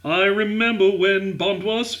I remember when Bond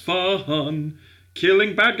was fun,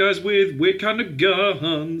 killing bad guys with weird kind of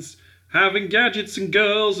guns, having gadgets and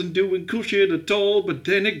girls and doing cool shit at all, but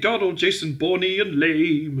then it got all Jason Bourne and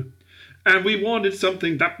lame. And we wanted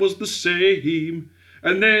something that was the same.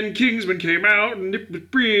 And then Kingsman came out and it was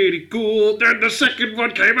pretty cool. Then the second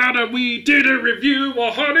one came out and we did a review.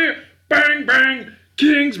 Oh honey, bang bang,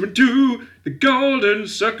 Kingsman 2, the golden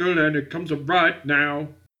circle, and it comes up right now.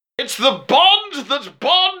 It's the Bond that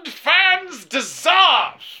Bond fans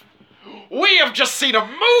deserve! We have just seen a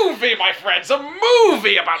movie, my friends! A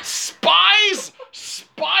movie about spies,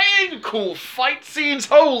 spying, cool fight scenes.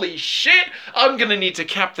 Holy shit! I'm gonna need to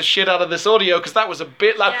cap the shit out of this audio because that was a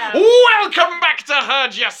bit loud. Yeah. Welcome back to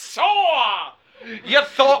Heard Ya Saw! You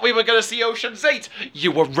thought we were gonna see Ocean's 8.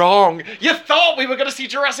 You were wrong. You thought we were gonna see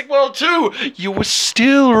Jurassic World 2. You were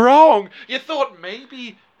still wrong. You thought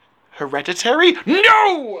maybe Hereditary?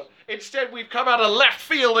 No! Instead, we've come out of left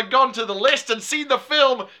field and gone to the list and seen the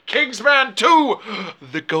film Kingsman 2,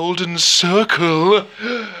 The Golden Circle.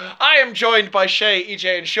 I am joined by Shay,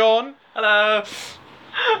 EJ, and Sean. Hello.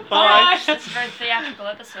 Bye. It's a very theatrical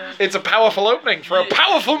episode. It's a powerful opening for a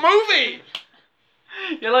powerful movie.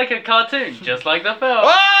 You're like a cartoon, just like the film.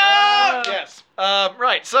 Ah! Yes.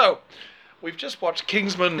 Right, so we've just watched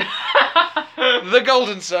Kingsman, The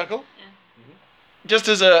Golden Circle. Just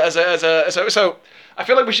so I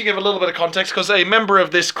feel like we should give a little bit of context because a member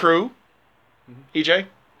of this crew, EJ,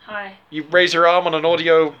 Hi. you raise your arm on an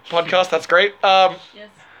audio podcast. That's great. Yes.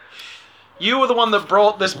 You were the one that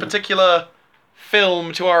brought this particular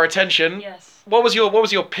film to our attention. Yes. What was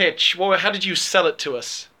your pitch? How did you sell it to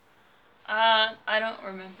us? I don't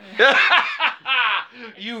remember.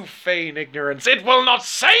 You feign ignorance. It will not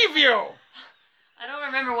save you. I don't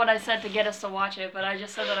remember what I said to get us to watch it, but I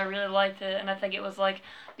just said that I really liked it, and I think it was like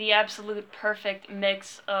the absolute perfect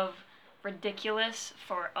mix of ridiculous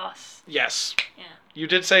for us. Yes. Yeah. You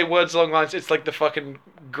did say words along the lines, it's like the fucking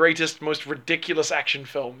greatest, most ridiculous action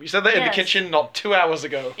film. You said that in the Yes. kitchen not 2 hours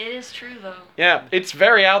ago. It is true, though. Yeah, it's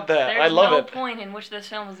very out there. There's I love no it. point in which this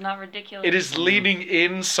film is not ridiculous. It is leaning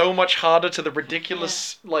in so much harder to the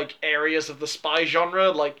ridiculous, like, areas of the spy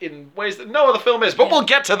genre, like, in ways that no other film is. But Yeah. we'll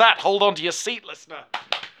get to that. Hold on to your seat, listener.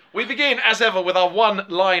 We begin, as ever, with our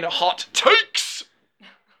one-line hot takes.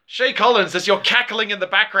 Shay Collins, as you're cackling in the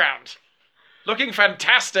background. Looking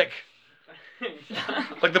fantastic.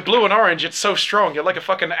 Like the blue and orange, it's so strong. You're like a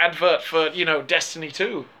fucking advert for, Destiny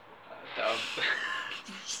 2.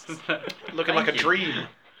 Looking like a Thank you. dream.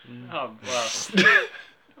 Oh, well.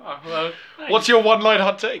 Oh, well, thanks. What's your one-line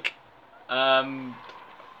hot take? I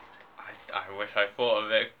wish I thought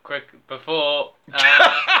of it quick before.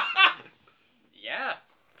 Yeah,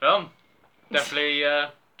 film. Definitely,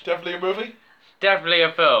 Definitely a movie? definitely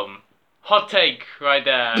a film. Hot take right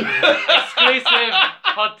there. Exclusive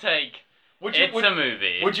hot take. It's a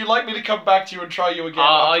movie. Would you like me to come back to you and try you again?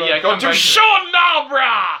 Oh, after yeah, I've gone come to back to Sean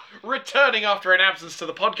Nabra! Returning after an absence to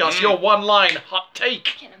the podcast, your one-line hot take.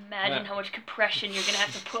 I can't imagine how much compression you're gonna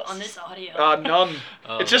have to put on this audio. None.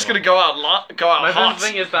 Oh. It's just gonna go out My hot.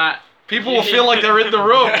 thing is that People will feel like they're in the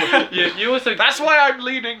room. you also. That's why I'm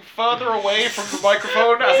leaning further away from the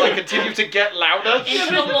microphone as I continue to get louder.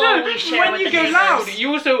 Into the wall we share when with you the go neighbors. loud, you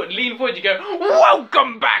also lean forward. You go,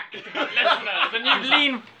 "Welcome back, listeners," and you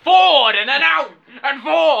lean forward and then out and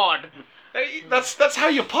forward. Hey, that's how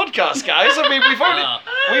you podcast, guys. I mean,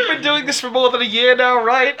 we've been doing this for more than a year now,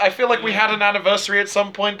 right? I feel like we had an anniversary at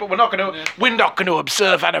some point, but we're not gonna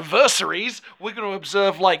observe anniversaries. We're gonna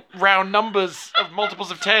observe like round numbers of multiples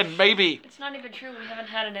of 10, maybe. It's not even true. We haven't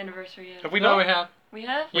had an anniversary yet. Have we No, not? we have. We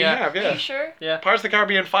have? We Yeah. have, Are yeah. you sure? Yeah. Pirates of the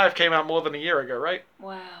Caribbean 5 came out more than a year ago, right?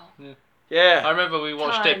 Wow. Yeah. I remember we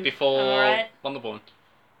watched Time. it before Alright. Wonderborn.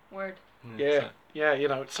 Word. Yeah. Yeah,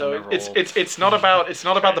 so remember it's all. it's not about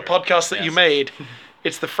the podcast that you Yes. made.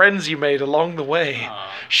 It's the friends you made along the way.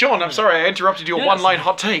 Sean, I'm sorry I interrupted your Yes. one-line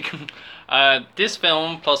hot take. This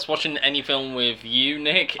film plus watching any film with you,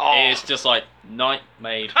 Nick, Oh. is just like night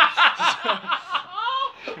made.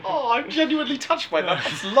 Oh, I'm genuinely touched by that.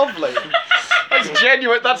 That's lovely. That's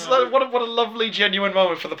genuine. What a lovely, genuine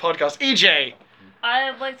moment for the podcast. EJ.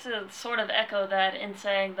 I'd like to sort of echo that in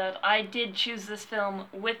saying that I did choose this film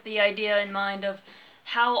with the idea in mind of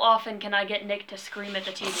how often can I get Nick to scream at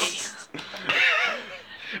the TV?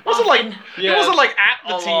 It wasn't like Yeah. it wasn't like at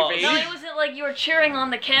the A lot. TV. No, it wasn't like you were cheering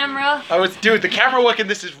on the camera. Dude, the camera work in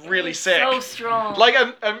this is really sick. So strong. Like,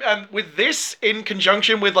 and with this in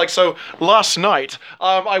conjunction with, like, so last night,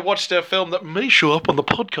 I watched a film that may show up on the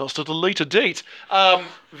podcast at a later date,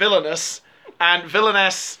 Villainous, and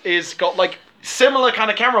Villainous is got, like, similar kind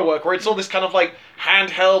of camera work where it's all this kind of like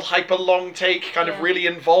handheld, hyper long take, kind of Yeah. really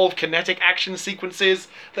involved kinetic action sequences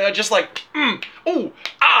that are just like,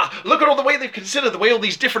 look at all the way they've considered the way all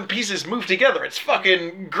these different pieces move together. It's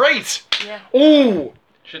fucking great. Yeah. Ooh,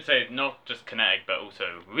 Should say not just kinetic, but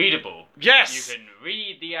also readable. yes. You can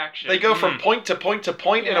read the action. They go from point to point to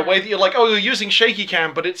point in a Yeah. way that you're like, oh, you're using shaky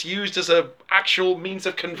cam, but it's used as a actual means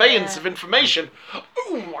of conveyance Yeah. of information.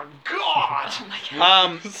 Oh my god. Oh my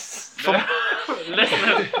god. From,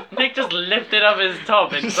 Listeners, Nick just lifted up his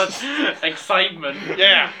top in such excitement.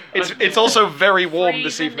 yeah, it's also very warm Free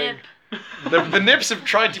this the evening. nip. The nips have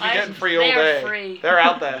tried to be getting free all They are day. free. They're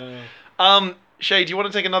out there. Shay, do you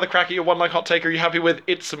want to take another crack at your one-line hot take? Or are you happy with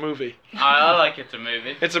It's a Movie? I like It's a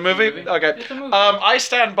Movie. It's a movie? Okay. It's a movie. I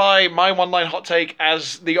stand by my one-line hot take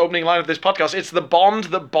as the opening line of this podcast. It's the Bond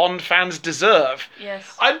that Bond fans deserve.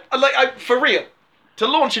 Yes. I for real. To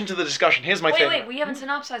launch into the discussion, here's my thing. Wait, we haven't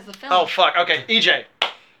synopsized the film. Oh, fuck. Okay, EJ.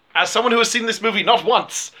 As someone who has seen this movie not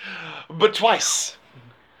once, but twice,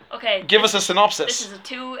 Okay. give us a synopsis. This is a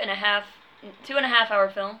 2.5 hour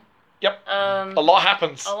film. Yep. Um, A lot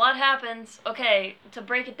happens A lot happens. Okay, to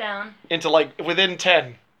break it down, into like within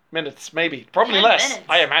 10 minutes, maybe. Probably 10 less, minutes?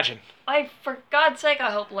 I imagine. for God's sake, I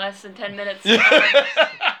hope less than 10 minutes.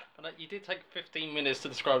 You did take 15 minutes to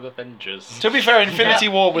describe Avengers. To be fair, Infinity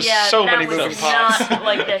War was yeah, so that many was moving parts. not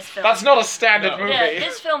like this film. That's not a standard No. movie. Yeah,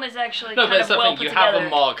 this film is actually No, kind but of it's the well thing, put you together. have a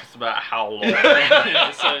mark about how long.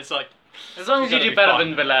 So it's like, As long as you Gotta do be better fun.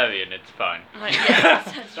 than Valerian, it's fine. Right, yes.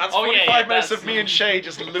 That's Oh, 45 yeah, minutes that's- of me and Shay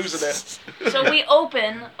just losing it. So we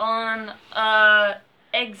open on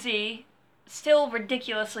Eggsy, still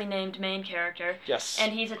ridiculously named main character, Yes.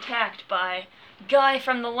 and he's attacked by guy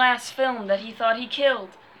from the last film that he thought he killed,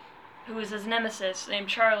 who is his nemesis, named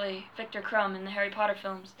Charlie, Victor Crumb in the Harry Potter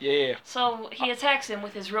films. Yeah. So he attacks him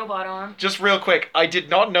with his robot arm. Just real quick, I did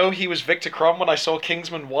not know he was Victor Crumb when I saw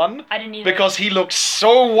Kingsman 1. I didn't either. Because he looks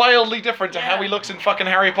so wildly different to how Yeah. he looks in fucking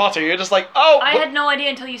Harry Potter. You're just like, oh, I but- had no idea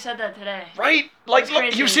until you said that today. right? Like, It's look,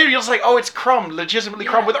 crazy. you see, you're just like, oh, it's Crumb, legitimately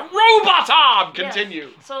Crumb Yeah. with a robot arm. Yeah. Continue.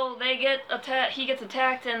 So they get he gets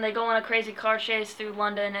attacked, and they go on a crazy car chase through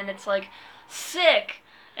London, and it's like sick.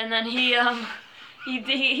 And then he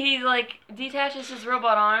like detaches his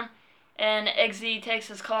robot arm, and Eggsy takes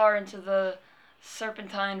his car into the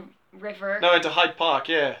Serpentine River. No, into Hyde Park,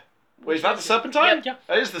 yeah. Wait, is that the Serpentine? Yep. Yeah.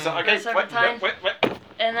 That is the Okay, Serpentine. wait.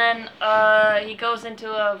 And then he goes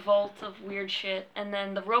into a vault of weird shit, and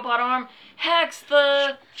then the robot arm hacks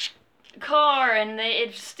the car, and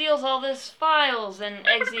it steals all this files, and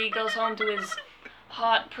Eggsy goes home to his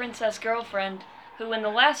hot princess girlfriend, who in the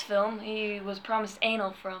last film he was promised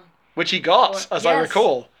anal from. Which he got, as I Yes.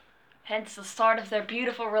 recall. Hence the start of their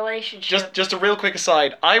beautiful relationship. Just a real quick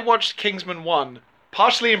aside. I watched Kingsman 1,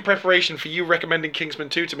 partially in preparation for you recommending Kingsman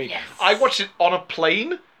 2 to me. Yes. I watched it on a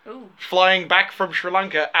plane, Ooh. flying back from Sri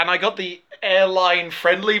Lanka, and I got the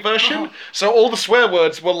airline-friendly version, Oh. so all the swear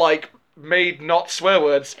words were, like, made not swear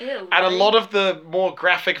words. Ew, And a really? lot of the more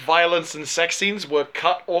graphic violence and sex scenes were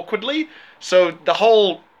cut awkwardly, so the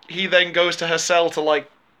whole, he then goes to her cell to, like,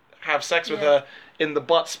 have sex with Yeah. her in the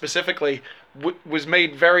butt specifically, was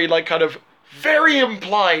made very, like, kind of, very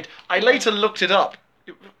implied. I later looked it up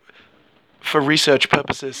for research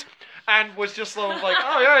purposes, and was just sort of like,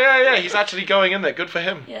 oh, yeah, he's actually going in there. Good for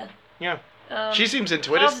him. Yeah. Yeah. Um, She seems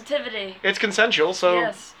into it. It's, Positivity. it's consensual, so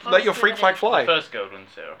Yes, let your freak flag fly. First golden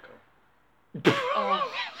circle.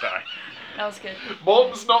 Oh, Sorry. that was good.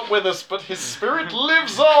 Morton's not with us, but his spirit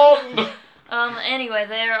lives on! Anyway,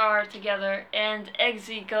 they are together, and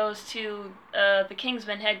Eggsy goes to the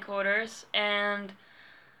Kingsman headquarters, and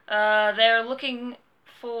they're looking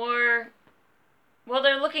for. Well,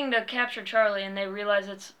 they're looking to capture Charlie, and they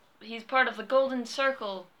realize he's part of the Golden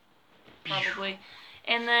Circle, probably.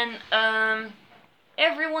 And then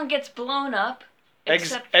everyone gets blown up.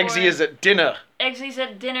 except for- Eggsy is at dinner. Eggsy's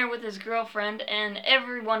at dinner with his girlfriend, and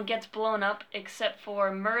everyone gets blown up except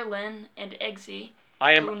for Merlin and Eggsy.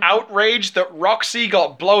 I am outraged that Roxy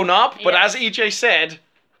got blown up, but Yeah. as EJ said,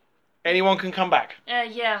 anyone can come back.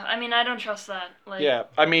 Yeah, I mean, I don't trust that. Like, Yeah,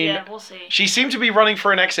 I mean, yeah, we'll see. she seemed to be running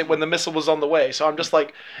for an exit when the missile was on the way, so I'm just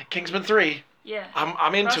like, Kingsman 3, Yeah. I'm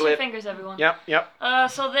Cross into your it. fingers, everyone. Yep.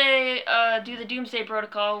 So they do the Doomsday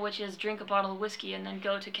Protocol, which is drink a bottle of whiskey and then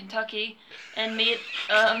go to Kentucky and meet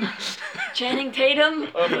Channing Tatum,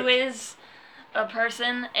 who is a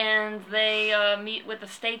person, and they meet with the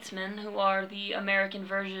Statesmen, who are the American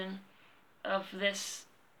version of this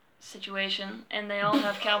situation, and they all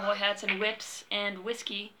have cowboy hats and whips and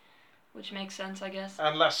whiskey, which makes sense, I guess.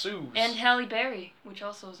 And lassos. And Halle Berry, which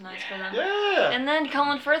also is nice for them. Yeah. And then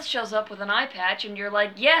Colin Firth shows up with an eye patch, and you're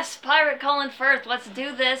like, yes, Pirate Colin Firth, let's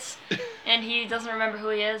do this. And he doesn't remember who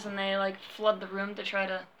he is, and they like flood the room to try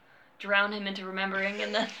to drown him into remembering,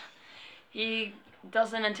 and then he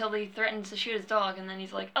doesn't until he threatens to shoot his dog, and then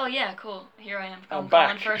he's like, oh yeah, cool, here I am, I'm Colin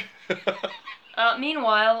back. Firth.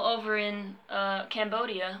 Meanwhile, over in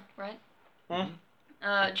Cambodia, right? Hmm?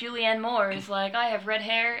 Julianne Moore is like, I have red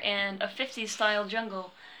hair and a 50s style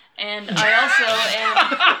jungle, and I also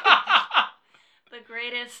am the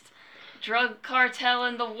greatest drug cartel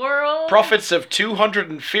in the world. Profits of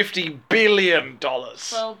 $250 billion.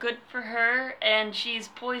 So good for her, and she's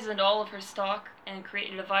poisoned all of her stock and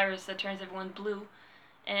created a virus that turns everyone blue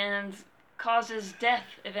and causes death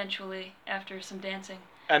eventually after some dancing.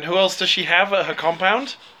 And who else does she have at her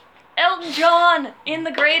compound? Elton John in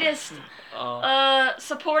the greatest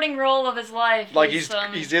supporting role of his life. Like he's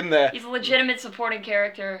in there. He's a legitimate supporting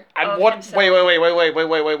character. And of what? himself. Wait.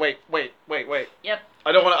 Yep.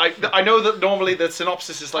 I don't want to. I know that normally the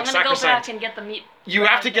synopsis is like I'm gonna go sacrosanct. back and get the meat. You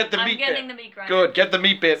have to get the I'm meat getting bit. the meat grinder. Good, get the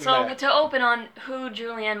meat bit in So there. to open on who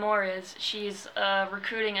Julianne Moore is, she's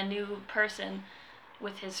recruiting a new person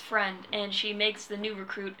with his friend, and she makes the new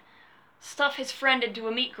recruit stuff his friend into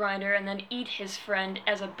a meat grinder and then eat his friend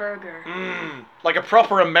as a burger. Like a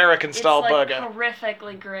proper American style it's like burger.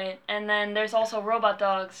 horrifically great. And then there's also robot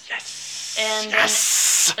dogs. Yes. And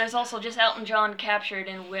yes. there's also just Elton John captured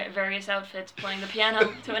in various outfits playing the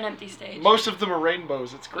piano to an empty stage. Most of them are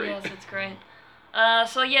rainbows. It's great. Yes, it's great.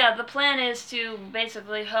 So yeah, the plan is to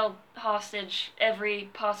basically hold hostage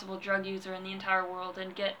every possible drug user in the entire world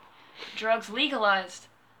and get drugs legalized.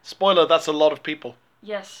 Spoiler: that's a lot of people.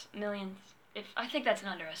 Yes, millions. I think that's an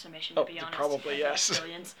underestimation, to be honest. Probably, I think yes.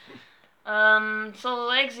 Billions. So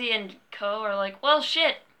Eggsy and co are like, well,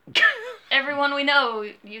 shit. Everyone we know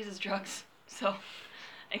uses drugs. So,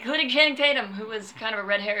 including Channing Tatum, who was kind of a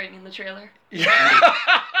red herring in the trailer. Yeah.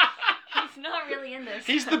 He's not really in this.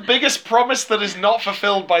 He's the biggest promise that is not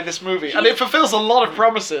fulfilled by this movie, and it fulfills a lot of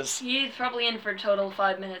promises. He's probably in for a total of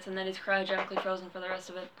 5 minutes, and then he's cryogenically frozen for the rest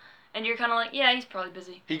of it. And you're kind of like, yeah, he's probably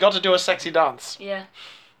busy. He got to do a sexy dance. Yeah.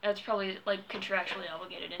 That's probably, like, contractually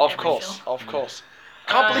obligated in Of every course, film. of course.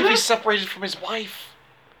 Can't believe he's separated from his wife.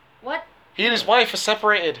 What? He and his wife are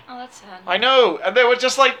separated. Oh, that's sad. I know, and they were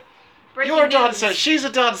just like, Breaking you're a news. dancer, she's a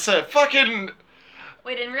dancer, fucking...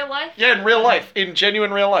 Wait, in real life? Yeah, in real life, in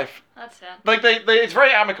genuine real life. That's sad. Like, they it's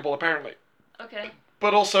very amicable, apparently. Okay,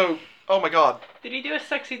 But also, oh my god, Did he do a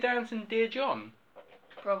sexy dance in Dear John?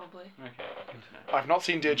 probably. Okay, good to know. I've not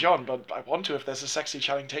seen Dear John, but I want to if there's a sexy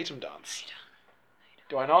Channing Tatum dance.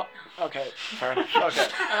 Do I not? Okay, fair enough. Okay.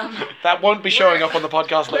 That won't be showing up on the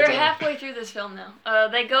podcast later. We're halfway through this film now.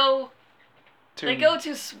 They go to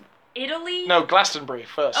Italy? No, Glastonbury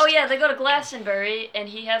first. Oh yeah, they go to Glastonbury, and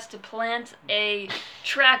he has to plant a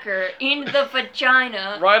tracker in the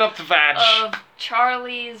vagina Right up the vag. of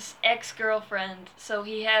Charlie's ex-girlfriend, so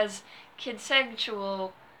he has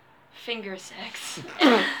consensual finger sex.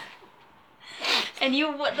 And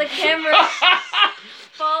the camera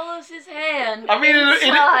follows his hand I mean,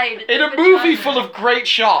 inside in the a movie vagina. full of great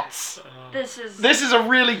shots, This is a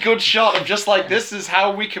really good shot of just like, this is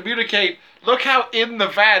how we communicate. Look how in the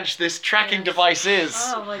vag this tracking Yes. device is.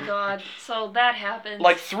 Oh my god. So that happens.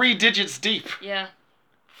 Like 3 digits deep. Yeah.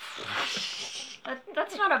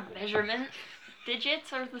 That's not a measurement.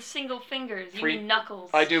 Digits are the single fingers. You 3 mean knuckles.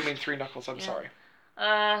 I do mean 3 knuckles, I'm Yeah. sorry.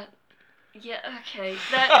 Yeah, okay.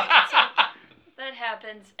 That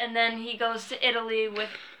happens. And then he goes to Italy with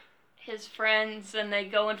his friends, and they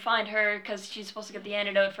go and find her because she's supposed to get the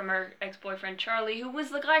antidote from her ex-boyfriend Charlie, who was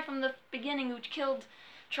the guy from the beginning who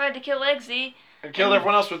tried to kill Eggsy. And killed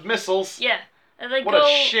everyone else with missiles. Yeah. And they What go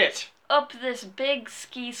a shit. up this big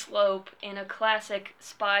ski slope in a classic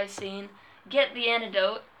spy scene, get the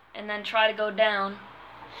antidote, and then try to go down.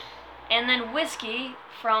 And then Whiskey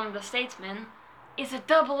from The Statesman is a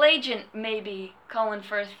double agent, maybe, Colin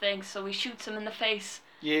Firth thinks, so he shoots him in the face.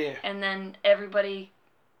 Yeah. And then everybody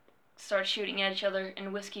starts shooting at each other,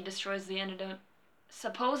 and Whiskey destroys the antidote.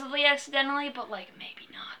 Supposedly accidentally, but, like, maybe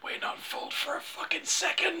not. We're not fooled for a fucking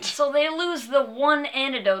second. So they lose the one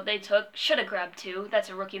antidote they took. Should have grabbed 2. That's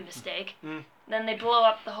a rookie mistake. Mm. Then they blow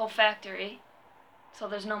up the whole factory. So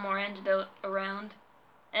there's no more antidote around.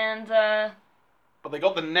 And But they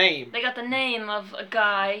got the name. they got the name of a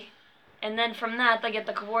guy. And then from that they get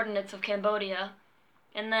the coordinates of Cambodia.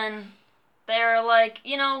 And then they're like,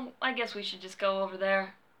 I guess we should just go over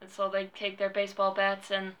there. And so they take their baseball bats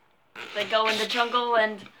and they go in the jungle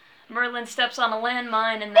and Merlin steps on a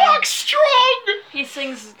landmine, and then Mark Strong! he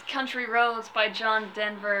sings Country Roads by John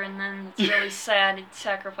Denver, and then it's really sad. He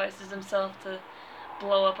sacrifices himself to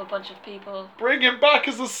blow up a bunch of people. Bring him back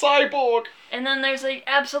as a cyborg! And then there's a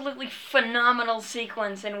absolutely phenomenal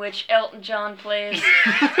sequence in which Elton John plays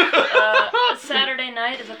Saturday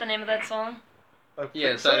Night. Is that the name of that song?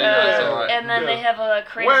 Yeah, Saturday Night's alright. And then they have a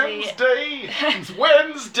crazy Wednesday! It's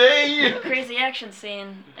Wednesday! crazy action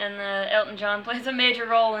scene, and Elton John plays a major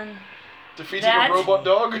role in Defeating that a robot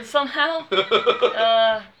dog? somehow.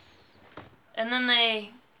 And then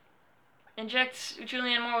they inject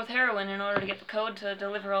Julianne Moore with heroin in order to get the code to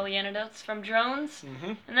deliver all the antidotes from drones.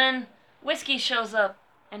 Mm-hmm. And then Whiskey shows up,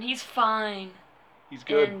 and he's fine. He's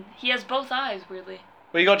good. And he has both eyes, weirdly.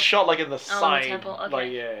 Well, he got shot like in the side. temple, okay.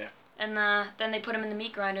 Like, yeah. And then they put him in the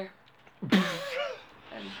meat grinder. And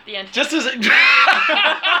the end. Just as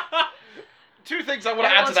two things I want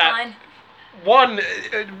to add to Everyone's that. fine. One,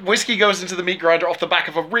 Whiskey goes into the meat grinder off the back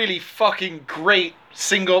of a really fucking great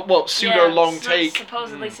pseudo long take.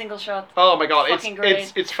 Supposedly single shot. Oh my god, Fucking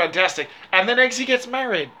great. it's fantastic. And then Eggsy gets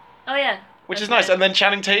married, Oh yeah. which that's is nice. right. And then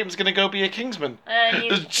Channing Tatum's gonna go be a Kingsman. He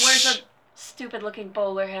wears a stupid looking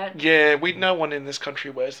bowler hat. Yeah, no one in this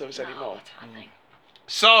country wears those anymore. It's happening.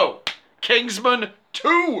 So, Kingsman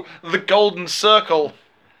 2, The Golden Circle.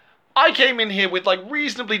 I came in here with like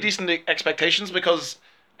reasonably decent expectations because,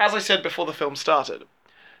 as I said before the film started,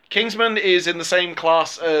 Kingsman is in the same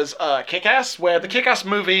class as Kick-Ass, where the Kick-Ass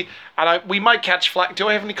movie, and we might catch flack. Do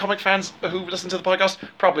I have any comic fans who listen to the podcast?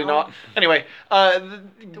 Probably not. Anyway,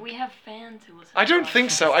 Do we have fans who listen? I don't to think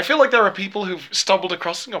podcasts? so. I feel like there are people who've stumbled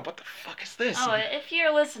across and gone, what the fuck is this? Oh, if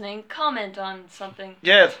you're listening, comment on something.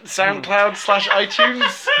 Yeah, SoundCloud /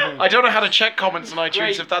 iTunes. I don't know how to check comments on iTunes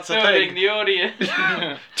Great if that's a building thing. the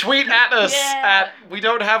audience. Tweet at us Yeah. we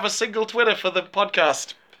don't have a single Twitter for the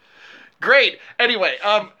podcast. Great. Anyway,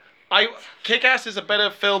 Kick-Ass is a better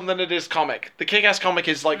film than it is comic. The Kick-Ass comic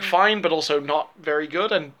is like fine, but also not very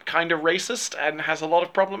good and kind of racist and has a lot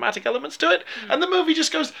of problematic elements to it. And the movie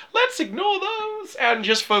just goes, let's ignore those and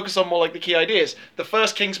just focus on more like the key ideas. The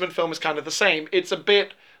first Kingsman film is kind of the same. It's a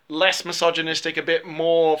bit less misogynistic, a bit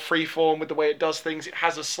more freeform with the way it does things. It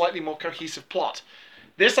has a slightly more cohesive plot.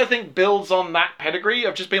 This, I think, builds on that pedigree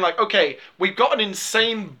of just being like, okay, we've got an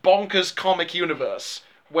insane bonkers comic universe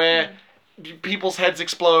where people's heads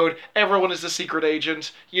explode, everyone is a secret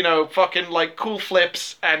agent, fucking like cool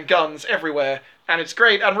flips and guns everywhere, and it's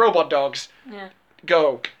great, and robot dogs. Yeah.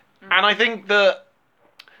 Go. And I think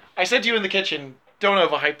I said to you in the kitchen, don't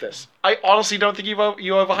overhype this. I honestly don't think you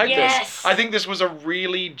overhyped Yes. this. I think this was a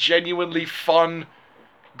really genuinely fun,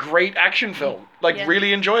 great action film. Like, Yeah.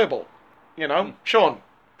 really enjoyable. Sean,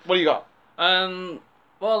 what do you got?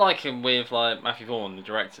 Well, like him with Matthew Vaughn, who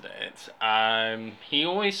directed it. He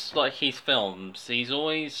always his films. He's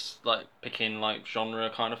always picking genre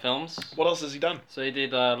kind of films. What else has he done? So he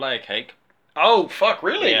did Layer Cake. Oh, fuck,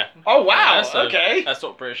 really? Yeah. Oh, wow, Yeah, so okay. That's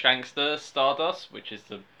sort of British gangster Stardust, which is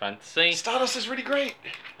the fantasy. Stardust is really great.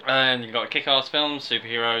 And you got Kick-Ass films,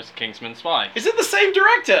 superheroes, Kingsman, Spy. Is it the same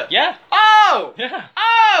director? Yeah. Oh! Yeah.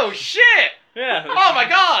 Oh, shit! Yeah. Oh, my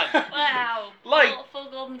God! Wow. Like-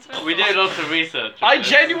 full golden circle. We did lots of research. I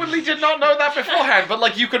genuinely did not know that beforehand,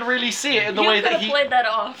 but, you can really see it in the You way could that have he played that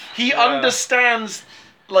off. understands,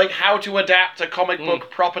 how to adapt a comic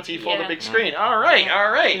book property for the Yeah. big screen. All right.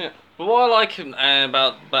 Yeah. But what I like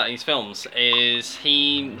about his films is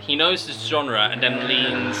he knows this genre and then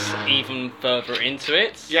leans even further into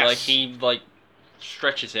it. Yes. He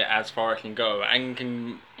stretches it as far as it can go and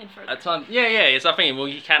can And further. at times. Yeah, it's that thing. Well,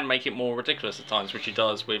 he can make it more ridiculous at times, which he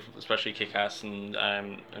does with especially Kick-Ass and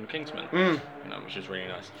Kingsman. Which is really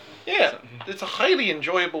nice. Yeah, it's a highly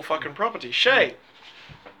enjoyable fucking property. Shay,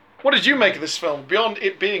 what did you make of this film, beyond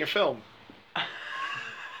it being a film?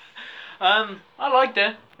 I liked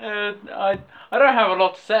it. I don't have a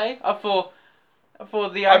lot to say. I thought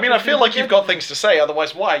the. I feel like you've got things to say,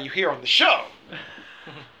 otherwise why are you here on the show?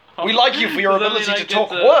 We like you for your ability to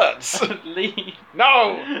talk words. Leave.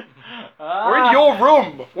 No! We're in your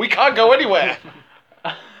room. We can't go anywhere.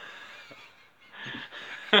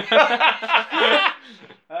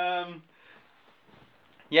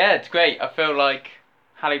 Yeah, it's great. I feel like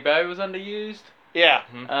Halle Berry was underused. Yeah,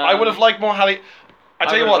 I would have liked more Halle... I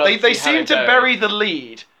tell you what, they seem to bury the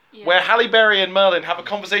lead, Yeah. where Halle Berry and Merlin have a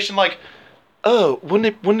conversation like, oh,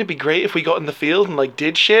 wouldn't it be great if we got in the field and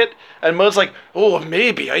did shit? And Merlin's like, oh,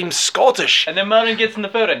 maybe, I'm Scottish. And then Merlin gets in the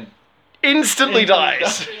field and Instantly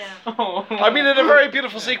dies. Yeah. I mean, in a very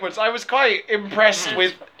beautiful sequence. I was quite impressed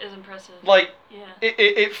with, Is impressive. Yeah. Yeah.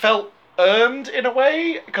 It felt earned in a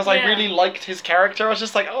way, because I Yeah. really liked his character. I was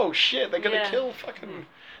just like, oh shit, they're gonna Yeah. kill fucking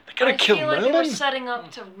They're gonna kill feel like Merlin. they were setting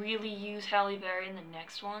up to really use Halle Berry in the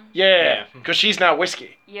next one. Yeah, because she's now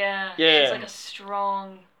Whiskey. Yeah. Yeah. She's like a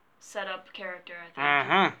strong setup character, I think.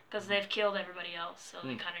 Mm-hmm. Because they've killed everybody else, so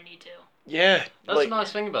they kind of need to. Yeah. That's like, the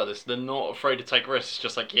nice thing about this. They're not afraid to take risks.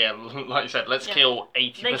 Just like, yeah, like you said, let's Yeah. kill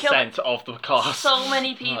 80% of the cast. So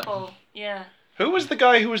many people. Yeah. Who was the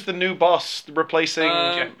guy who was the new boss replacing...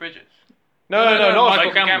 Jeff Bridges. no, no, not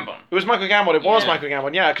Michael Gambon. Gambon. It was Michael Gambon. It was Yeah. Michael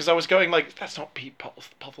Gambon. Yeah, because I was going like, that's not Pete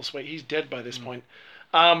Postlethwaite. He's dead by this point.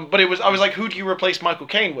 But I was like, who do you replace Michael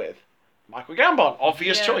Caine with? Michael Gambon.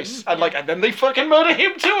 Obvious Yeah. choice. And then they fucking murder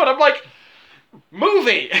him too. And I'm like,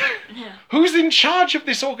 movie. Yeah. Who's in charge of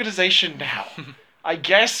this organization now? I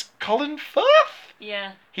guess Colin Firth.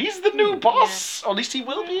 Yeah. He's the new boss. Or at least he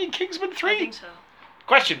will be in Kingsman 3. I think so.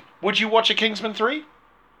 Question: would you watch a Kingsman 3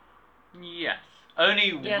 Yes.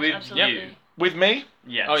 Only Yes, with absolutely. you. with me?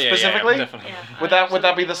 Yes. Oh, yeah, Specifically? yeah, definitely. Yeah. Would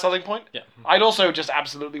that be the selling point? Yeah. I'd also just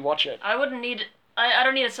absolutely watch it. I wouldn't need. I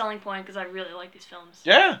don't need a selling point because I really like these films.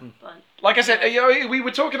 Yeah. But Like I said, we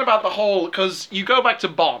were talking about the whole, because you go back to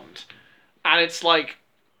Bond, and it's like,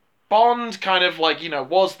 Bond kind of like,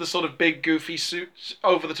 was the sort of big, goofy,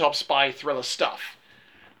 over-the-top spy thriller stuff.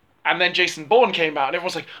 And then Jason Bourne came out, and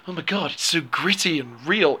everyone's like, oh my god, it's so gritty and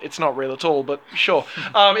real. It's not real at all, but sure.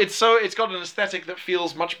 It's got an aesthetic that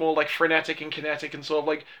feels much more like frenetic and kinetic and sort of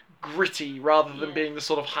like gritty rather than being the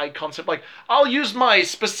sort of high concept, like, I'll use my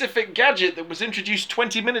specific gadget that was introduced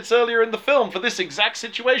 20 minutes earlier in the film for this exact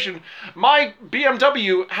situation. My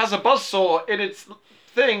BMW has a buzzsaw in its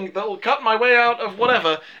thing that will cut my way out of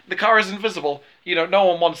whatever. The car is invisible. No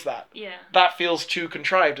one wants that. yeah. That feels too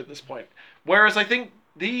contrived at this point. Whereas I think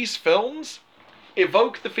these films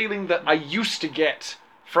evoke the feeling that I used to get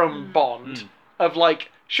from Bond, of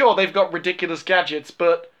like, sure, they've got ridiculous gadgets,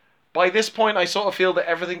 but by this point I sort of feel that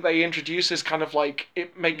everything they introduce is kind of like,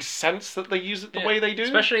 it makes sense that they use it the way they do.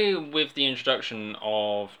 Especially with the introduction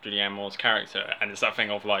of Julianne Moore's character, and it's that thing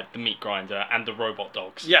of like the meat grinder and the robot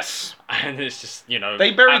dogs. Yes. And it's just, They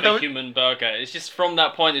buried have a those- human burger. It's just from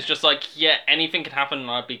that point, it's just like, yeah, anything could happen and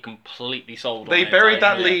I'd be completely sold They on it. buried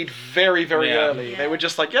that Yeah. lead very, very Yeah. early. They were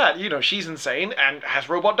just like, yeah, she's insane and has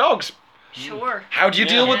robot dogs. Sure. How do you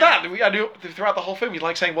deal with Yeah. that? I knew throughout the whole film, you're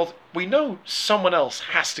like saying, well, we know someone else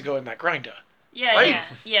has to go in that grinder. Yeah. Right?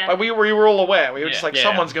 Yeah. Like, we were all aware. We were just like, Yeah.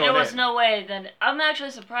 someone's going There was in. no way that I'm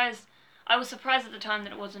actually surprised. I was surprised at the time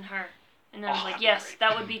that it wasn't her, and then I was Oh, like, that'd be yes, great.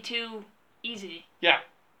 that would be too easy. Yeah.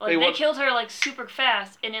 Like They they would- killed her like super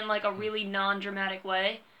fast and in like a really non-dramatic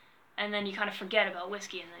way, and then you kind of forget about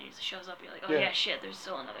Whiskey, and then he just shows up. You're like, oh Yeah. yeah, shit, there's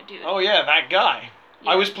still another dude. Oh, yeah, that guy.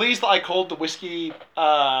 Yeah. I was pleased that I called the whiskey,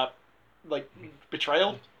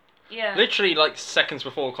 betrayal. Yeah. Literally like seconds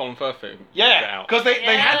before Colin Firth was Yeah, out. because they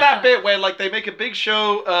had Yeah. that bit where like they make a big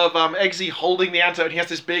show of Eggsy holding the antidote, and he has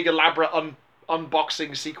this big elaborate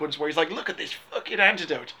unboxing sequence where he's like, "Look at this fucking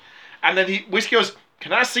antidote," and then Whiskey goes,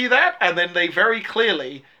 "Can I see that?" And then they very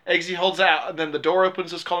clearly Eggsy holds out, and then the door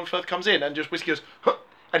opens as Colin Firth comes in, and just Whiskey goes, huh,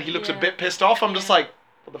 and he looks a Yeah. bit pissed off. I'm just Yeah. like,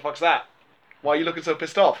 "What the fuck's that? Why are you looking so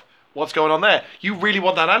pissed off? What's going on there? You really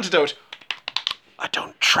want that antidote? I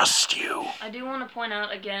don't trust you." I do want to point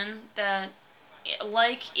out again that,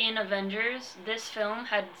 like in Avengers, this film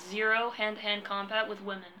had zero hand-to-hand combat with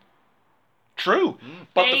women. True,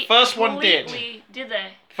 but They the first one did. completely- Did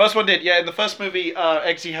they? First one did, yeah. In the first movie,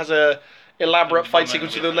 Eggsy has a elaborate fight woman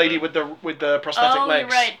sequence with with the lady the- with the prosthetic Oh, legs.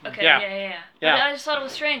 you're right. Okay, Yeah. yeah. Yeah. But I just thought it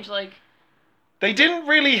was strange. Like, They didn't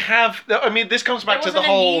really have. I mean, this comes there back to wasn't the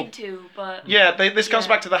a whole. need to, but Yeah, this comes Yeah.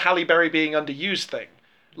 back to the Halle Berry being underused thing.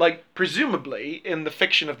 Like, presumably, in the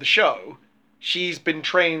fiction of the show, she's been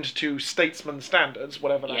trained to statesman standards,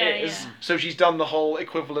 whatever that Yeah, is. yeah. So she's done the whole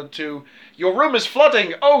equivalent to, your room is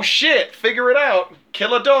flooding, oh shit, figure it out,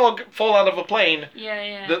 kill a dog, fall out of a plane,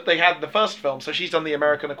 yeah. that they had in the first film. So she's done the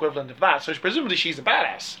American equivalent of that. So presumably she's a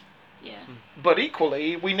badass. Yeah. But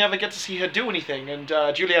equally, we never get to see her do anything, and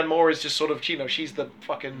Julianne Moore is just sort of, she's the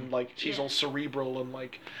fucking, like, she's Yeah. all cerebral and,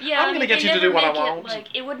 like, Yeah, I'm I gonna mean, get they you to never do what I make want. It,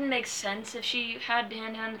 like, it wouldn't make sense if she had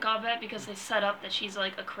hand-to-hand combat because they set up that she's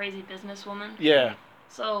like a crazy businesswoman. Yeah.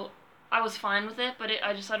 So I was fine with it, but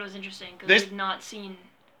I just thought it was interesting because This- we've not seen.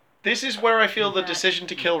 This is where I feel the That- decision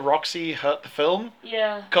to kill Roxy hurt the film.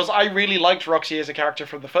 Yeah. Because I really liked Roxy as a character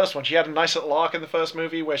from the first one. She had a nice little arc in the first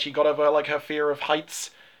movie where she got over, like, her fear of heights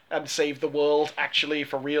and saved the world, actually,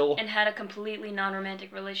 for real. And had a completely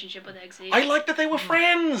non-romantic relationship with Eggsy. I liked that they were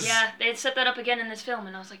friends! Yeah, they had set that up again in this film,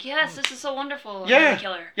 and I was like, yes, this is so wonderful. And Yeah. then they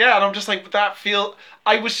kill her. Yeah, and I'm just like,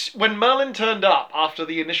 when Merlin turned up after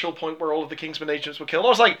the initial point where all of the Kingsman agents were killed, I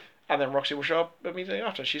was like, and then Roxy will show up immediately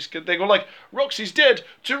after. They go like, Roxy's dead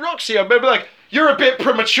to Roxy. I'm maybe like, you're a bit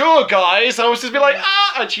premature, guys. I was just be like,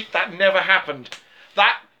 and that never happened.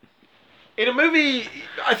 That in a movie,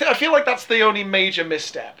 I feel like that's the only major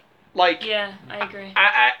misstep. Like, Yeah, I agree.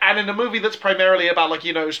 and in a movie that's primarily about, like,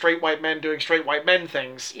 you know, straight white men doing straight white men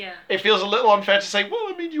things, Yeah. it feels a little unfair to say, well,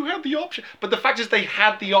 I mean, you had the option. But the fact is they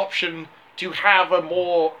had the option to have a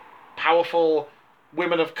more powerful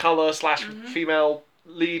women of color / female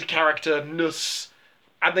lead character-ness,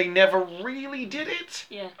 and they never really did it.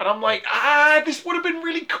 Yeah. And I'm like, this would have been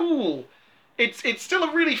really cool. It's still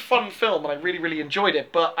a really fun film, and I really, really enjoyed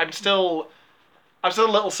it, but I'm still a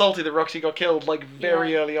little salty that Roxy got killed, like,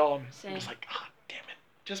 very early on. Same. I'm just like, damn it.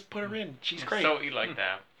 Just put her in. She's It's great. salty like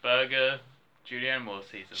that. Burger, Julianne Moore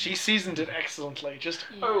season. She seasoned it excellently. Just,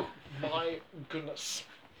 Yeah. oh my goodness.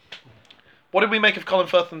 What did we make of Colin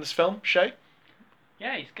Firth in this film, Shay?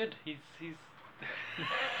 Yeah, he's good. He's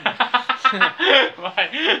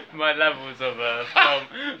my levels of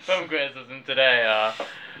film criticism today are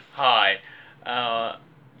high.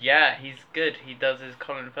 Yeah, he's good. He does his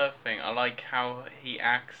Colin Firth thing. I like how he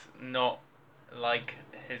acts not like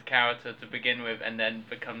his character to begin with, and then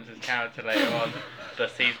becomes his character later on. The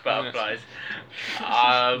sees butterflies.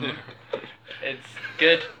 It's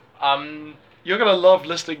good. You're gonna love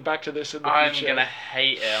listening back to this in the I'm future. gonna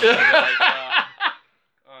hate it. I'm gonna be like,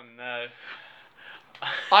 oh no.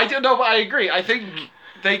 I don't know, but I agree. I think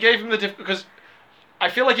they gave him the because I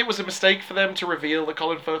feel like it was a mistake for them to reveal that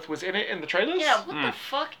Colin Firth was in it in the trailers. Yeah, what the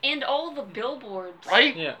fuck? And all the billboards.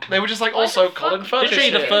 Right? Yeah. They were just like, Why also the fuck Colin Firth is did Literally,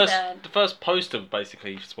 they the here. do first that? poster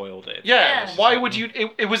basically spoiled it. Yeah. Yeah. Why would you?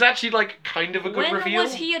 It was actually like kind of a good When reveal.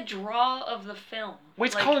 was he a draw of the film? Well,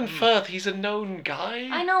 it's Like, Colin Firth. He's a known guy.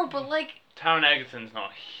 I know, but like, Taron Egerton's not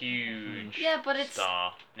a huge yeah, but it's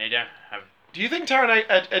star. They don't have. Do you think Taron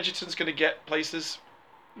Egerton's gonna get places?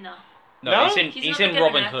 no. No, No? he's not in that good of an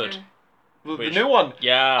Robin actor. Hood. The Which- new one.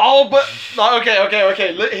 Yeah. Oh, but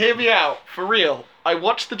okay. Hear me out. For real. I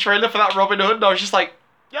watched the trailer for that Robin Hood, and I was just like,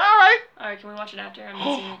 yeah, all right. All right, can we watch it after? I haven't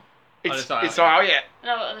seen it. It's it's not not out out yet.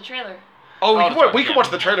 No, the trailer. Oh, Oh, we can yeah. watch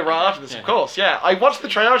the trailer right after this, of Yeah. course. Yeah, I watched the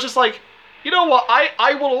trailer. I was just like, you know what?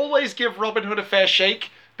 I will always give Robin Hood a fair shake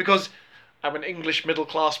because I'm an English middle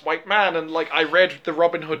class white man, and like I read the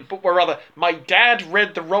Robin Hood book, or rather, my dad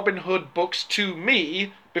read the Robin Hood books to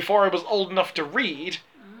me before I was old enough to read.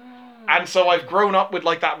 And so I've grown up with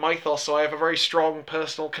like that mythos, so I have a very strong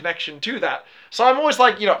personal connection to that. So I'm always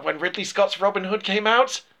like, you know, when Ridley Scott's Robin Hood came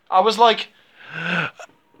out, I was like,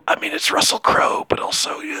 I mean, it's Russell Crowe, but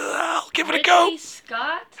also, I'll give it a go. Ridley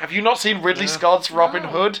Scott? Have you not seen Ridley Scott's Robin No.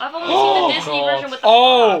 Hood? I've only seen the Disney God. version with the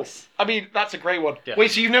Oh, fox. I mean, that's a great one. Yeah. Wait,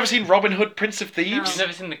 so you've never seen Robin Hood, Prince of Thieves? You've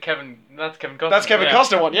never seen the Kevin. That's Kevin Costner. That's Kevin Yeah.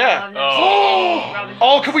 Costner one, No, yeah. I've never Oh. seen Robin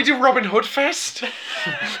Oh, Hood. can we do Robin Hood Fest?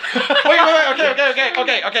 wait,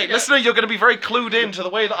 okay. Listener, you're going to be very clued in to the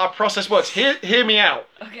way that our process works. Hear me out.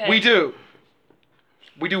 Okay. We do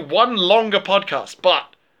one longer podcast,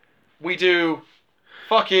 but we do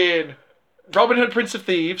fucking Robin Hood, Prince of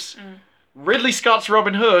Thieves, Ridley Scott's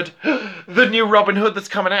Robin Hood, the new Robin Hood that's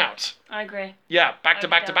coming out. I agree. Yeah, back to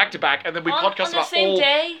back, and then we on podcast the about same all.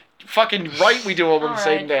 day? Fucking right, we do all on the All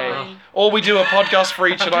same right, day. fine. Or we do a podcast for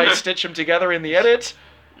each, and I stitch them together in the edit.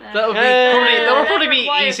 That would be Hey. that would probably That be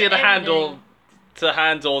requires easier to editing.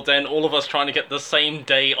 handle than all of us trying to get the same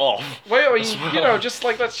day off. Wait, you know, just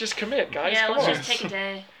like let's just commit, guys. Yeah, Come let's on. just take a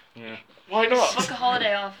day. Why Book not? a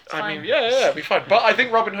holiday off. It's I fine. mean, yeah, it'd be fun. But I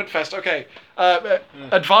think Robin Hood Fest. Okay,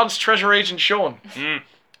 Advanced Treasure Agent Sean.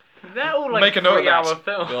 They're all like Make a note of that. 3-hour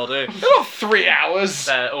films. Will do. They're not 3 hours.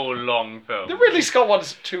 They're all long films. The Ridley Scott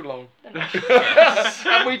one's too long.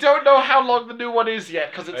 And we don't know how long the new one is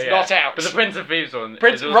yet because it's Oh, yeah. not out. But the Prince of Thieves one.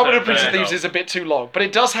 is also Robin Hood Prince of very Thieves long. is a bit too long, but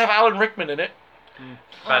it does have Alan Rickman in it.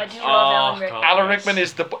 Oh, I do love Alan Rickman. God. Alan yes. Rickman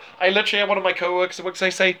is I literally had one of my coworkers at work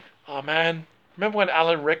say, "Oh man, remember when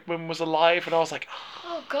Alan Rickman was alive?" And I was like,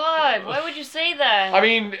 Oh God, why would you say that? I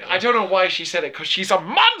mean, I don't know why she said it because she's a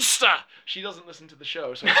monster. She doesn't listen to the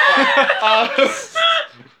show, so it's fine.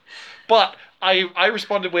 But I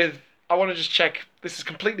responded with, I want to just check. This is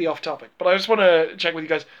completely off topic, but I just want to check with you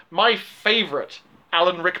guys. My favorite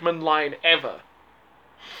Alan Rickman line ever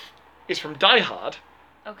is from Die Hard,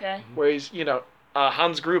 Okay. where he's,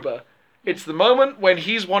 Hans Gruber. It's the moment when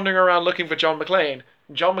he's wandering around looking for John McClane.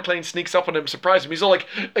 John McClane sneaks up on him, surprises him. He's all like,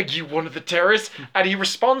 "Are you one of the terrorists?" And he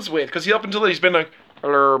responds with, because up until then he's been like,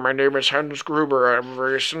 "Hello, my name is Hans Gruber. I'm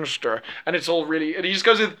very sinister." And it's all really, and he just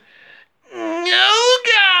goes with, "No,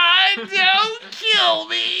 God, don't kill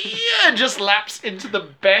me," and just laps into the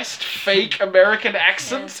best fake American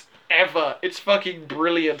accent ever. It's fucking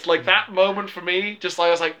brilliant. Like, that moment for me, just like,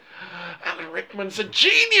 I was like, Alan Rickman's a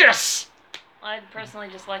genius! I personally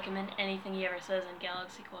just like him in anything he ever says in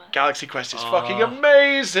Galaxy Quest. Galaxy Quest is Ah. fucking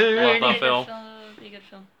amazing! Love that Pretty film. Pretty good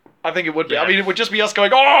film. I think it would be. I Yeah. mean, it would just be us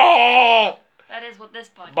going, oh, That is what this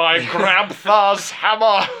podcast by is. Grabthar's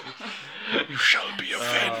hammer. You shall be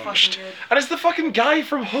Fucking avenged. good. And it's the fucking guy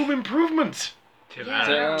from Home Improvement. Tim Yeah.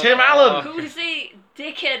 Allen. Tim Allen. Who's the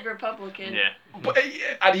dickhead Republican? Yeah. But,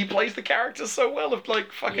 and he plays the character so well of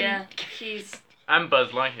like fucking. Yeah, he's And Buzz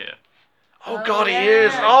Lightyear. Oh Oh, god, he yeah.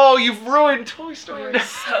 is. Oh, you've ruined Toy Story.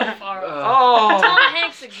 so far off. Oh. Tom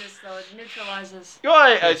Hanks exists though, it neutralizes. You're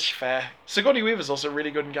right, it's fair. Sigourney Weaver's also really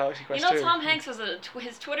good in Galaxy You Quest know, 2. Tom Hanks has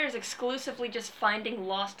his Twitter is exclusively just finding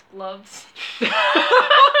lost gloves.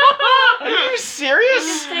 Are you He serious?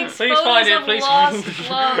 just takes Please photos find it, of please. lost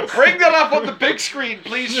gloves. Bring that up on the big screen,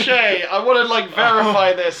 please, Shay. I want to like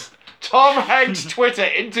verify this. Tom Hanks Twitter,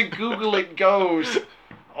 into Google it goes.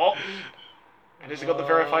 Oh. And has it got the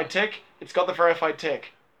verified tick? It's got the verified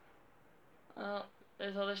tick. Oh,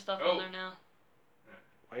 there's other stuff Oh. on there now.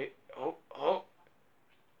 Wait, oh.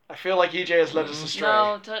 I feel like EJ has led us astray.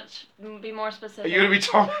 No, be more Are specific. you going to be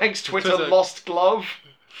Tom Hanks Twitter Twitter. lost glove?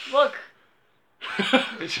 Look,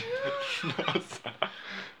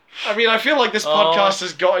 I mean, I feel like this podcast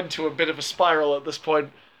has got into a bit of a spiral at this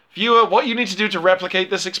point. Viewer, what you need to do to replicate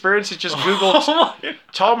this experience is just Google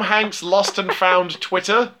Tom Hanks lost and found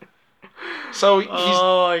Twitter. So he's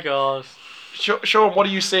Oh my gosh. Sean, what are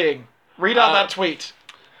you seeing? Read out that tweet.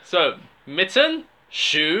 So, mitten,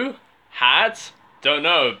 shoe, hat, don't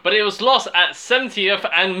know, but it was lost at 70th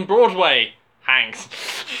and Broadway. Hanks.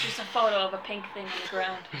 it's just a photo of a pink thing on the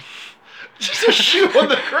ground. Just a shoe on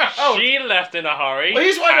the ground. She left in a hurry. Well,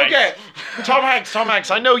 here's what I don't Hanks. get. Tom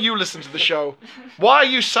Hanks, I know you listen to the show. Why are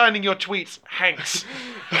you signing your tweets Hanks?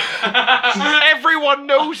 Everyone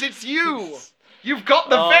knows it's you. You've got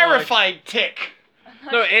the Oh, verified tick.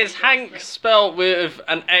 No, it's Hanks spelled with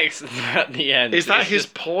an X at the end. Is that It's his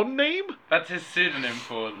just- porn name? That's his pseudonym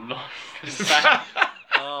for Lost.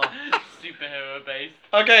 Oh. Superhero based.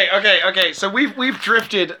 Okay. So we've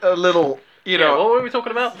drifted a little. You Yeah, know, what were we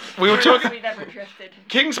talking about? we were talking We never drifted.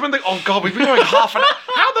 Kingsman. Oh God, we've been going half an hour.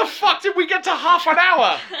 How the fuck did we get to half an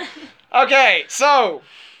hour? Okay, so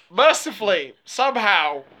mercifully,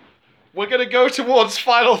 somehow, we're gonna go towards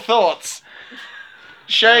final thoughts.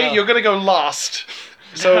 Shay, you're gonna go last.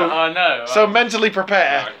 So, Oh no. so mentally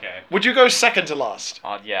prepare. Okay. Would you go second to last?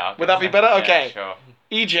 Oh yeah. I'll Would go that be second. better? Yeah, Okay. Sure.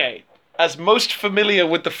 EJ, as most familiar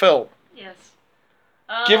with the film, Yes.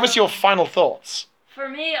 give us your final thoughts. For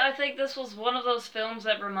me, I think this was one of those films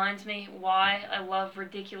that reminds me why I love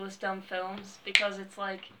ridiculous dumb films, because it's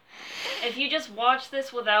like, if you just watch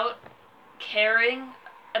this without caring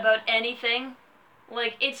about anything,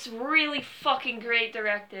 like, it's really fucking great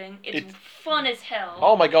directing. It's fun as hell.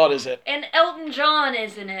 Oh my God, is it? And Elton John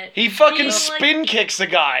is in it. He fucking He's like- spin kicks a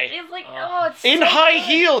guy. It's like, oh, it's In so high good.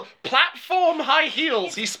 heel, platform high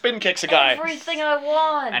heels, he spin kicks a guy. Everything I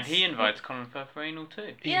want. And he invites Colin Firth for anal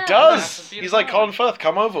too. He Yeah. does. That's a He's like, beautiful Colin Firth,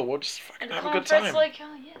 come over. We'll just fucking And have a Colin good Firth's time. like,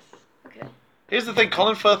 oh, yes. Okay. Here's the thing,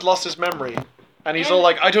 Colin Firth lost his memory. And he's And- all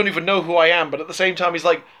like, I don't even know who I am. But at the same time, he's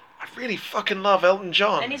like, I really fucking love Elton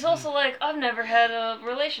John. And he's also like, I've never had a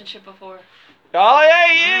relationship before. Oh,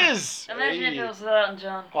 yeah, he is. Imagine if Hey. it was Elton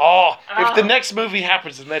John. Oh, if the Oh. next movie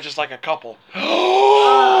happens and they're just like a couple.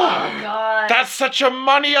 Oh, God. That's such a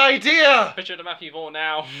money idea. Picture to Matthew Vaughn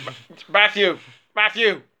now. Matthew,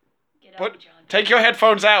 Get put- Elton John. take your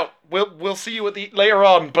headphones out. We'll see you later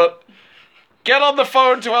on, but get on the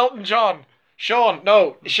phone to Elton John. Sean,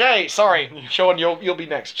 no, Shay, sorry. Sean, you'll be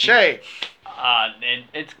next. Shay.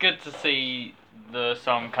 It's good to see the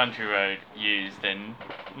song Country Road used in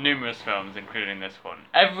numerous films, including this one.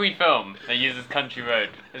 Every film that uses Country Road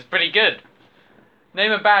is pretty good.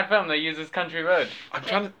 Name a bad film that uses Country Road. I'm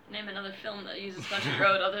trying to. Name another film that uses Country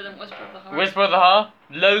Road other than Whisper of the Heart. Whisper of the Heart,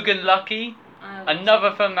 Logan Lucky, Uh,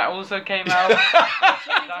 another film that also came out Channing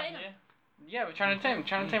that Tatum. year. Yeah, but Channing Tatum.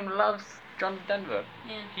 Channing Tatum loves John Denver.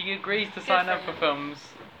 Yeah. He agrees to Good sign for up for him. films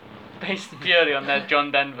based purely on their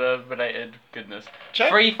John Denver related goodness. Check.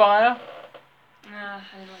 Free Fire. I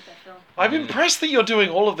didn't like that film. I'm impressed that you're doing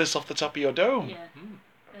all of this off the top of your dome. Yeah.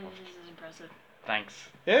 This is impressive. Thanks.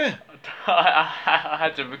 Yeah. I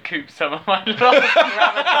had to recoup some of my lost gravitas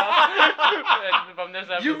from this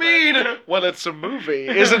episode. You mean, well, it's a movie.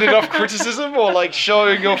 Isn't enough criticism or like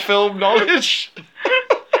showing your film knowledge?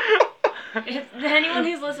 Anyone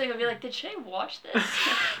who's listening will be like, did Shay watch this?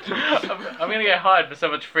 I'm gonna get hired for so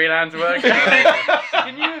much freelance work.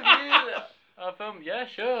 Can you review our film? Yeah,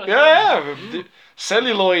 sure. Yeah.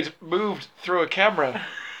 Celluloid moved through a camera.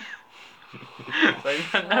 Like,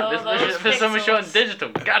 no, Oh, this those so much shot in pixels. digital.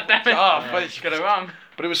 God damn it. Ah, but- Got it wrong.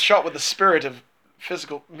 But it was shot with the spirit of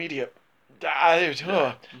physical media.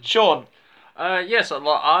 Sean, Yes, like,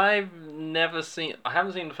 I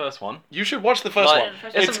haven't seen the first one. You should watch the first Like, one. the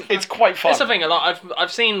first It's one's it's quite fun. That's the thing, like,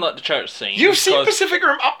 I've seen like the church scene. You've seen because- Pacific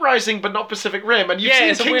Rim Uprising, but not Pacific Rim, and you've Yeah, seen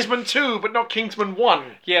it's a weird- Kingsman 2, but not Kingsman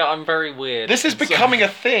 1. Yeah, I'm very weird. This is So- becoming a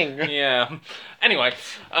thing. Yeah. Anyway,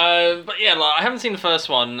 but yeah, like, I haven't seen the first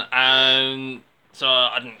one, and so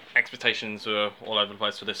I didn't. Expectations were all over the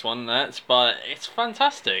place for this one. But it's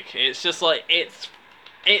fantastic. It's just like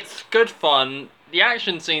it's good fun. The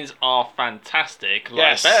action scenes are fantastic. Like,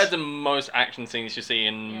 Yes. better than most action scenes you see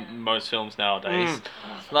in Yeah. most films nowadays.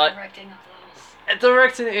 Oh, the Like- directing of those.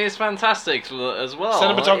 Directing is fantastic as well.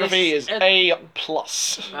 Cinematography It's- is A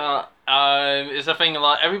plus. it's a thing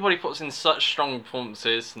like everybody puts in such strong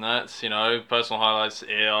performances, and that's personal highlights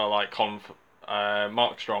here are like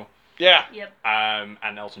Mark Strong, Yeah. Yep. and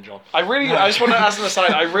Elton John. I just want to ask an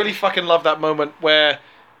aside, I really fucking love that moment where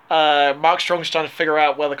Mark Strong's trying to figure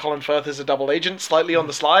out whether Colin Firth is a double agent slightly on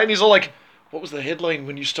the sly, and he's all like, what was the headline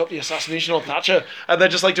when you stopped the assassination on Thatcher? And they're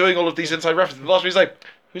just like doing all of these inside references. The last one he's like,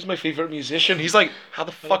 who's my favourite musician? He's like, how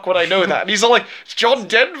the fuck would I know that? And he's all like, it's John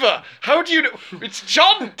Denver. How do you know? It's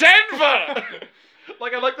John Denver!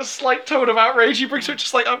 Like, I like the slight tone of outrage he brings to it,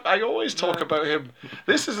 just like, I always talk about him.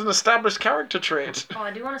 This is an established character trait. Oh,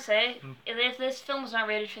 I do want to say, if this film was not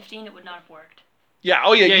rated 15, it would not have worked. Yeah,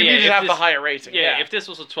 oh yeah, Yeah, you yeah, need to if have the this- higher rating. Yeah, if this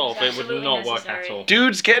was a 12, It's it would absolutely not work at necessary. all.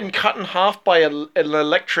 Dude's getting cut in half by an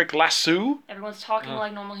electric lasso. Everyone's talking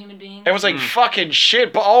like normal human beings. Everyone's like, fucking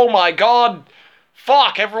shit, but oh my god.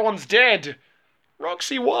 Fuck, everyone's dead.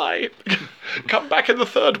 Roxy, why? Come back in the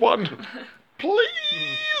third one.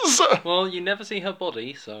 Please. Well, you never see her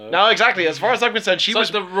body, so. No, exactly. As far as I'm concerned, she It's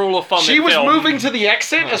was like the rule of thumb. she in was film. moving to the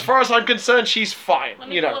exit. As far as I'm concerned, she's fine. Let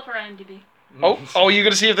me You pull know. up her IMDb. Oh, you're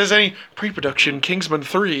gonna see if there's any pre-production Kingsman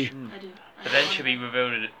 3. I do. But then she'll be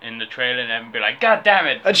revealed in the trailer and everyone be like, God damn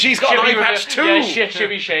it! And she's got an She'll be eye patch revealed- too. Yeah, she'll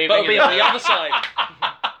be shaving. But it'll be and on the other side.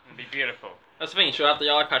 It'll be beautiful. That's the thing, she'll have the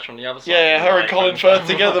eye patch on the other side. Yeah, her and Like, Colin Firth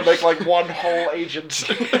together make like one whole agent.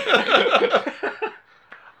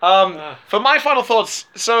 For my final thoughts,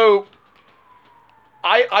 so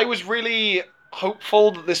I was really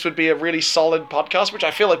hopeful that this would be a really solid podcast, which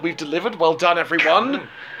I feel like we've delivered. Well done, everyone.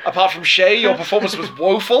 Apart from Shay, your performance was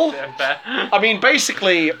woeful. Fair. I mean,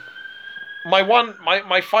 basically,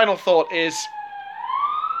 my final thought is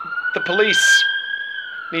the police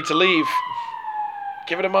need to leave.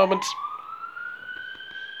 Give it a moment.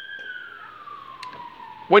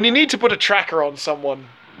 When you need to put a tracker on someone,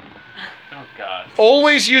 Oh god.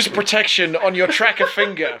 always use protection on your tracker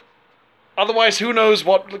finger. Otherwise, who knows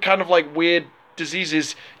what kind of like weird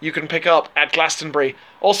diseases you can pick up at Glastonbury.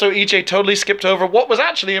 Also, EJ totally skipped over what was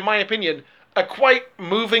actually, in my opinion, a quite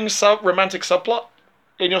moving romantic subplot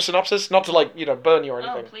in your synopsis. Not to like, burn you or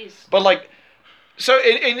anything. Oh, please. But like, so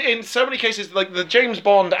in so many cases, like the James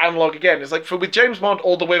Bond analog again is like with James Bond,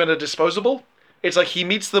 all the women are disposable. It's like he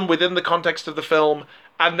meets them within the context of the film,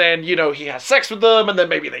 and then he has sex with them, and then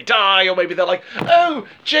maybe they die, or maybe they're like, oh,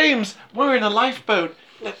 James, we're in a lifeboat.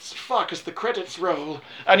 Let's fuck as the credits roll,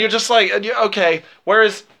 and you're just like, okay.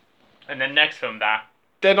 Whereas And then next film, that.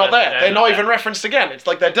 they're not That's- there. They're not yeah. even referenced again. It's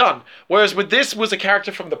like they're done. Whereas with this was a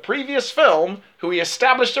character from the previous film who he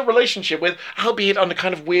established a relationship with, albeit on a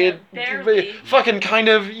kind of weird, Barely. fucking kind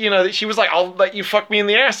of, that she was like, I'll let you fuck me in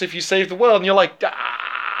the ass if you save the world. And you're like,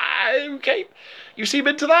 okay. You seem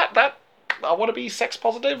into that? I want to be sex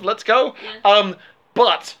positive. Let's go. Yeah.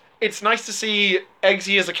 But it's nice to see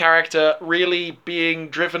Eggsy as a character really being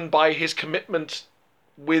driven by his commitment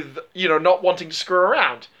with, not wanting to screw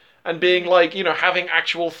around. And being like, having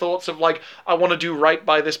actual thoughts of like, I want to do right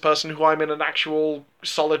by this person who I'm in an actual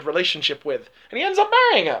solid relationship with. And he ends up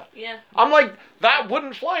marrying her. Yeah. I'm like, that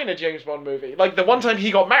wouldn't fly in a James Bond movie. Like, the one time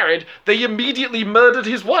he got married, they immediately murdered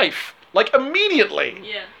his wife. Like, immediately.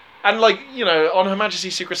 Yeah. And like, on Her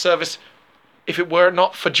Majesty's Secret Service, if it were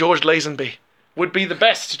not for George Lazenby, would be the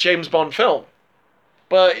best James Bond film.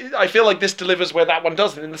 But I feel like this delivers where that one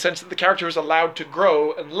doesn't, in the sense that the character is allowed to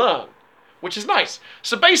grow and learn, which is nice.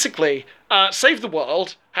 So basically, save the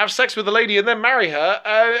world, have sex with a lady, and then marry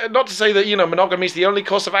her. Not to say that, monogamy is the only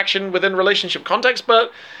course of action within relationship context,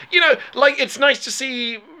 but, like, it's nice to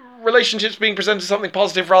see relationships being presented as something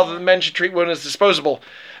positive rather than men should treat women as disposable.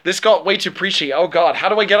 This got way too preachy. Oh god, how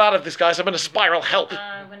do I get out of this, guys? I'm in a spiral. Help.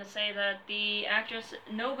 I'm gonna say that the actress,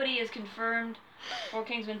 nobody is confirmed for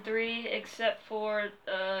Kingsman 3 except for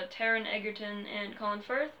Taron Egerton and Colin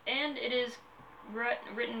Firth, and it is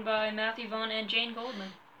written by Matthew Vaughn and Jane Goldman.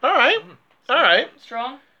 All right.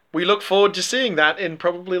 Strong? We look forward to seeing that in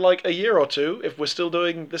probably like a year or two, if we're still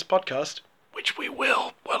doing this podcast. Which we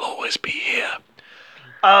will. We'll always be here.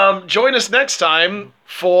 Join us next time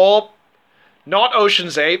for Not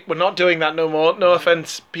Ocean's 8. We're not doing that no more. No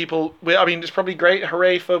offense, people. I mean, it's probably great.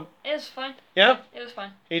 Hooray for... It was fine. Yeah? It was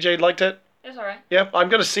fine. EJ liked it? It was alright. Yeah, I'm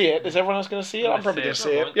going to see it. Is everyone else going to see it? I'm probably going to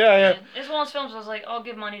see it. Probably. Yeah. It's one of those films I was like, I'll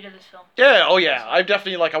give money to this film. Yeah, oh yeah. I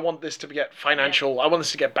definitely I want this to get financial. I want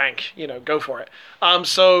this to get bank. Go for it.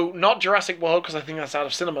 So not Jurassic World because I think that's out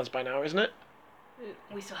of cinemas by now, isn't it?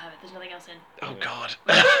 We still have it. There's nothing else in. Oh God.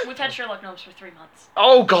 We've had Sherlock Gnomes for 3 months.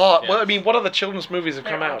 Oh God. Yeah. Well, I mean, what other children's movies have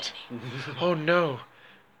come There out? aren't Oh no.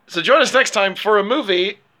 So join us next time for a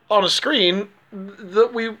movie on a screen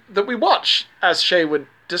that we watch, as Shay would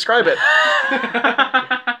describe it.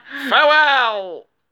 Farewell.